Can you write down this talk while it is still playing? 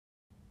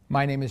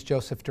My name is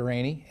Joseph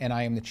Duraney, and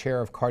I am the Chair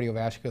of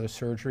Cardiovascular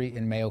Surgery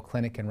in Mayo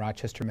Clinic in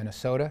Rochester,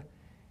 Minnesota,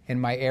 and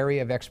my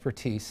area of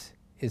expertise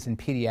is in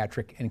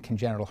pediatric and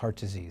congenital heart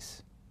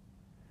disease.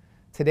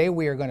 Today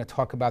we are going to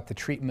talk about the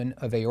treatment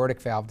of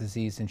aortic valve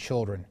disease in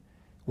children,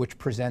 which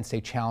presents a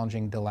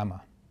challenging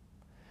dilemma.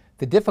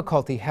 The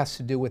difficulty has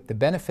to do with the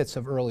benefits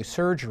of early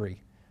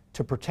surgery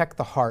to protect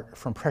the heart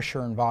from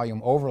pressure and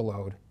volume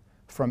overload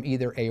from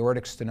either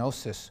aortic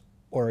stenosis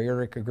or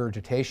aortic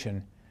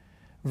regurgitation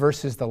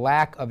versus the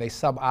lack of a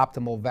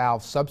suboptimal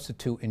valve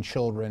substitute in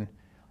children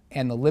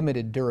and the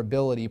limited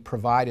durability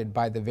provided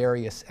by the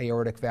various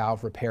aortic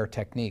valve repair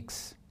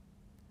techniques.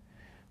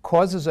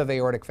 Causes of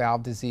aortic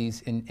valve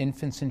disease in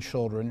infants and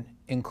children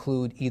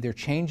include either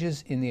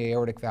changes in the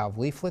aortic valve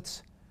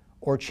leaflets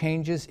or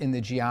changes in the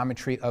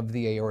geometry of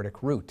the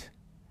aortic root.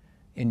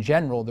 In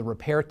general, the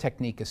repair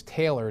technique is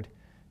tailored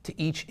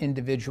to each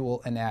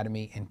individual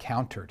anatomy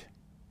encountered.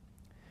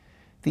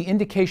 The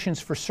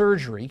indications for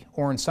surgery,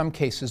 or in some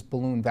cases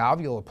balloon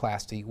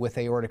valvuloplasty with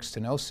aortic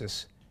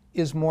stenosis,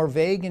 is more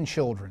vague in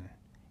children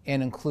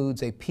and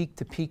includes a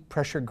peak-to-peak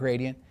pressure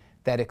gradient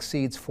that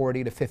exceeds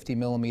 40 to 50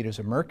 millimeters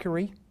of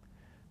mercury,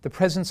 the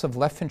presence of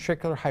left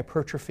ventricular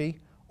hypertrophy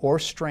or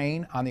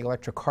strain on the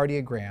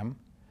echocardiogram,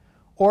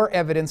 or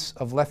evidence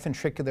of left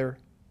ventricular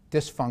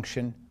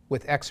dysfunction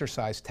with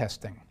exercise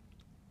testing.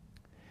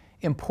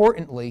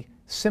 Importantly,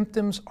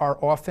 symptoms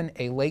are often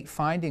a late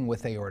finding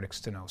with aortic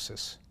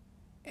stenosis,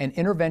 and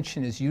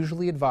intervention is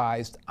usually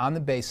advised on the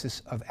basis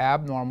of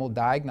abnormal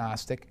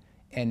diagnostic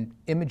and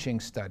imaging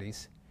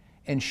studies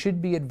and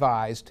should be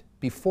advised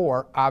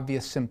before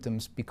obvious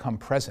symptoms become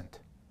present.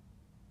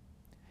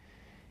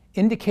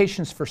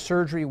 Indications for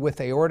surgery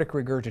with aortic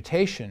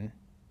regurgitation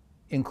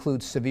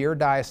include severe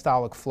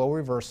diastolic flow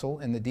reversal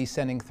in the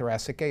descending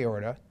thoracic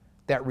aorta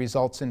that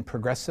results in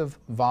progressive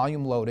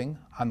volume loading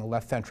on the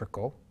left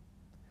ventricle,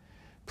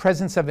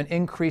 presence of an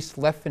increased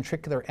left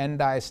ventricular end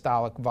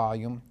diastolic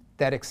volume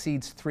that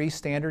exceeds 3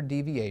 standard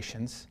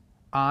deviations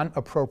on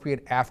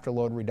appropriate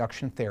afterload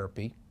reduction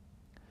therapy,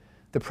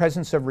 the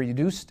presence of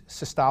reduced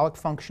systolic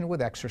function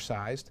with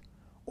exercise,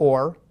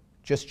 or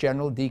just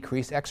general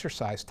decreased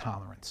exercise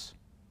tolerance.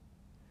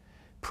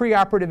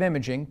 Preoperative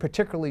imaging,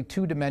 particularly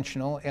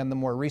 2-dimensional and the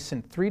more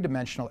recent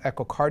 3-dimensional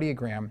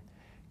echocardiogram,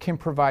 can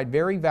provide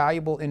very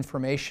valuable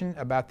information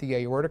about the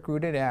aortic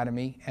root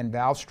anatomy and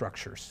valve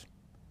structures,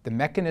 the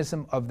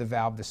mechanism of the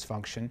valve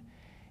dysfunction,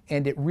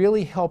 and it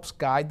really helps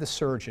guide the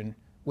surgeon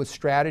with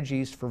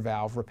strategies for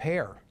valve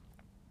repair.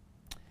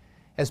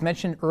 As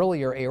mentioned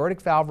earlier,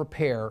 aortic valve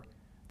repair,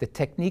 the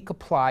technique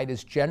applied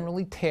is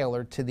generally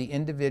tailored to the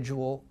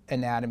individual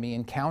anatomy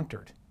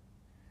encountered.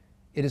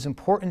 It is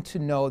important to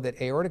know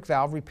that aortic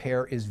valve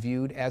repair is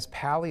viewed as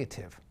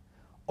palliative,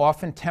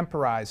 often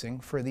temporizing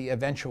for the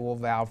eventual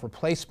valve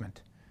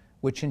replacement,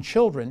 which in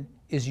children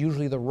is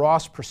usually the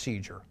Ross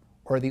procedure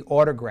or the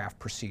autograft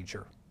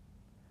procedure.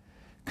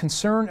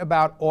 Concern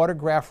about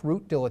autograft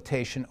root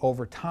dilatation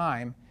over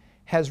time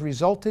has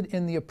resulted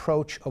in the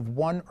approach of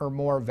one or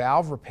more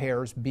valve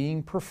repairs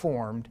being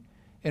performed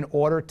in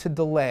order to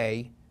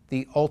delay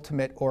the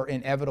ultimate or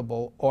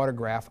inevitable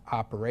autograft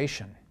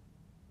operation.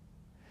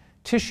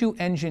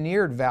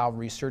 Tissue-engineered valve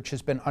research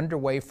has been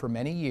underway for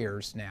many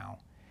years now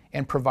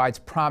and provides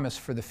promise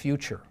for the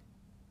future.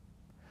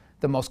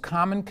 The most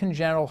common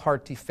congenital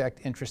heart defect,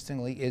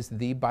 interestingly, is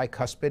the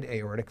bicuspid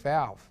aortic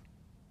valve.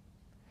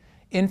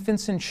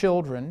 Infants and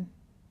children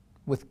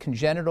with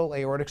congenital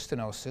aortic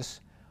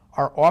stenosis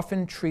are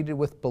often treated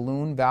with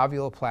balloon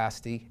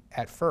valvuloplasty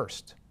at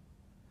first.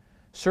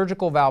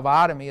 Surgical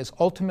valvotomy is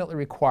ultimately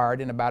required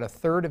in about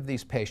 1/3 of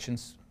these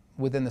patients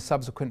within the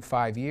subsequent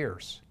 5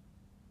 years.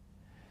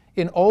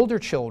 In older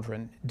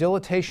children,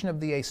 dilatation of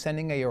the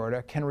ascending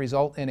aorta can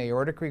result in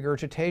aortic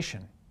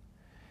regurgitation,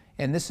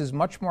 and this is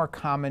much more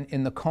common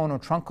in the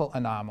conotruncal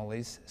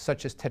anomalies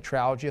such as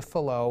tetralogy of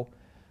Fallot,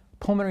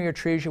 pulmonary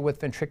atresia with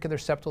ventricular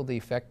septal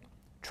defect,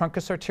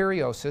 truncus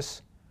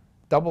arteriosus,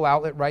 double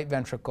outlet right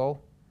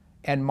ventricle,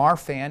 and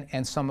Marfan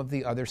and some of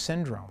the other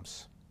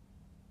syndromes.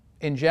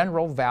 In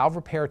general, valve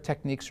repair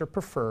techniques are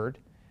preferred,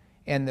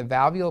 and the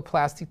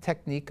valvuloplasty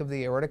technique of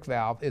the aortic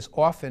valve is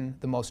often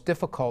the most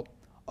difficult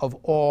of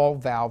all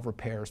valve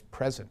repairs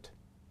present.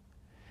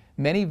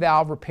 Many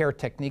valve repair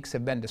techniques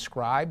have been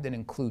described and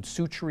include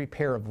suture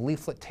repair of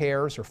leaflet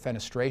tears or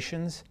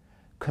fenestrations,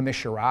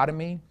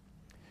 commissurotomy,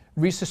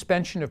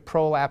 resuspension of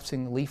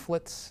prolapsing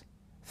leaflets,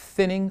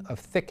 thinning of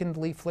thickened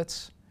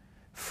leaflets,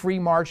 free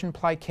margin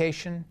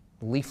plication,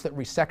 leaflet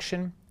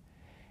resection,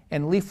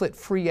 and leaflet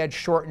free edge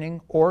shortening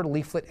or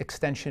leaflet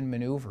extension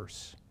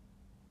maneuvers.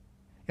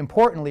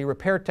 Importantly,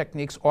 repair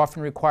techniques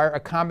often require a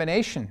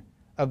combination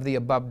of the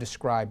above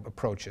described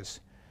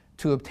approaches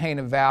to obtain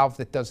a valve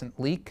that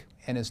doesn't leak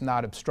and is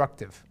not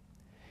obstructive.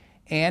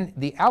 And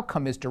the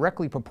outcome is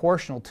directly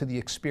proportional to the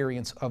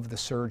experience of the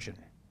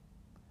surgeon.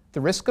 The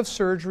risk of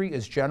surgery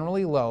is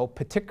generally low,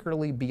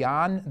 particularly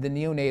beyond the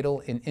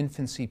neonatal and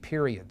infancy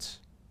periods.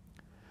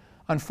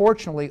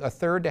 Unfortunately,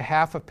 1/3 to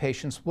half of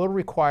patients will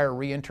require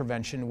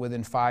reintervention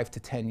within 5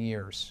 to 10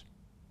 years.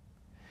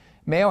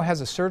 Mayo has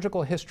a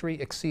surgical history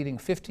exceeding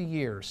 50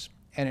 years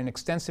and an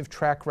extensive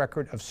track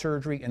record of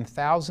surgery in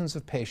thousands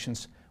of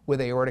patients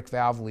with aortic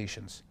valve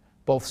lesions,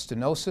 both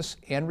stenosis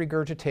and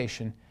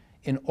regurgitation,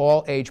 in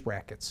all age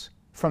brackets,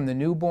 from the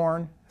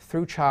newborn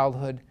through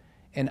childhood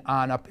and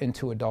on up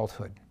into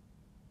adulthood.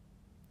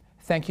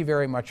 Thank you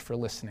very much for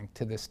listening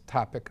to this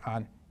topic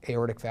on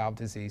aortic valve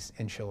disease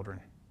in children.